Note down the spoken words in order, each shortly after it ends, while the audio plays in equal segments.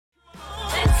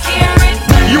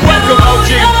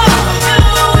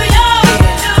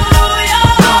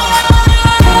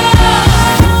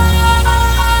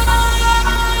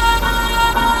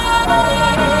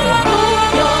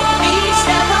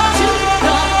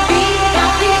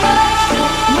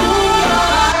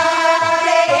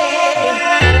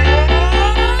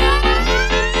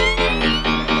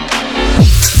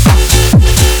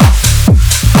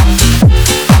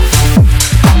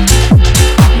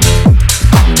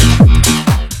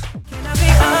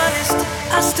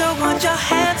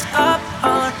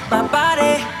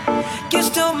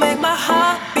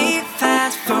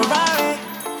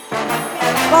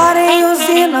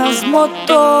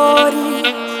motores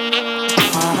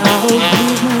para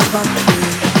ouvir-nos bater.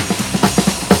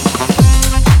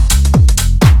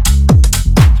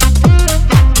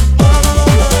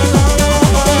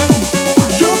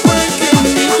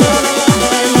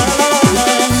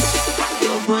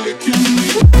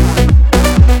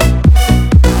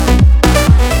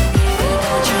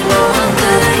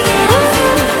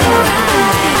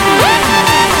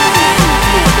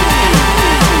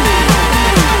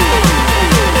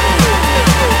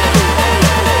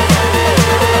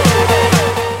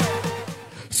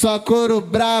 Só couro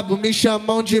brabo, me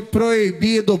chamam de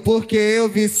proibido, porque eu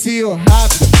vicio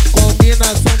rápido,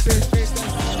 combinação perfeita.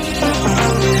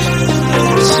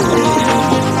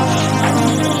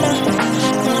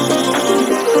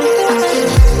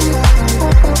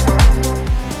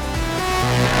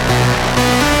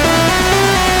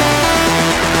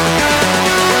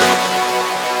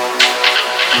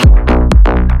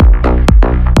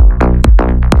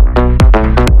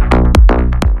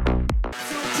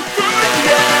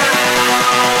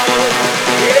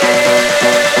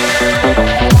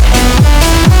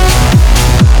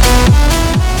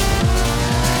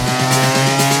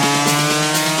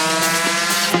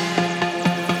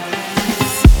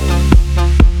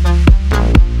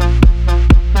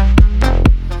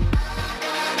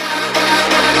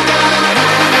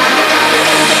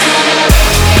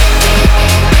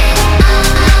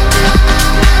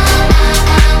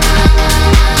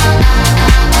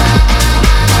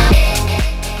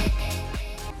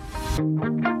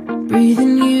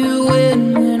 Breathing you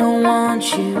in when I want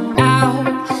you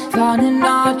out, finding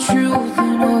our truth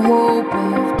in a hope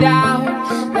of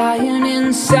doubt, lying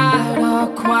inside our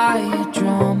quiet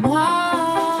drama.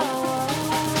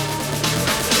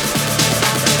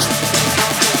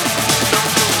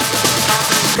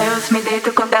 Deus me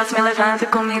deito, com Deus me levanta,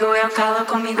 comigo eu calo,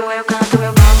 comigo eu canto.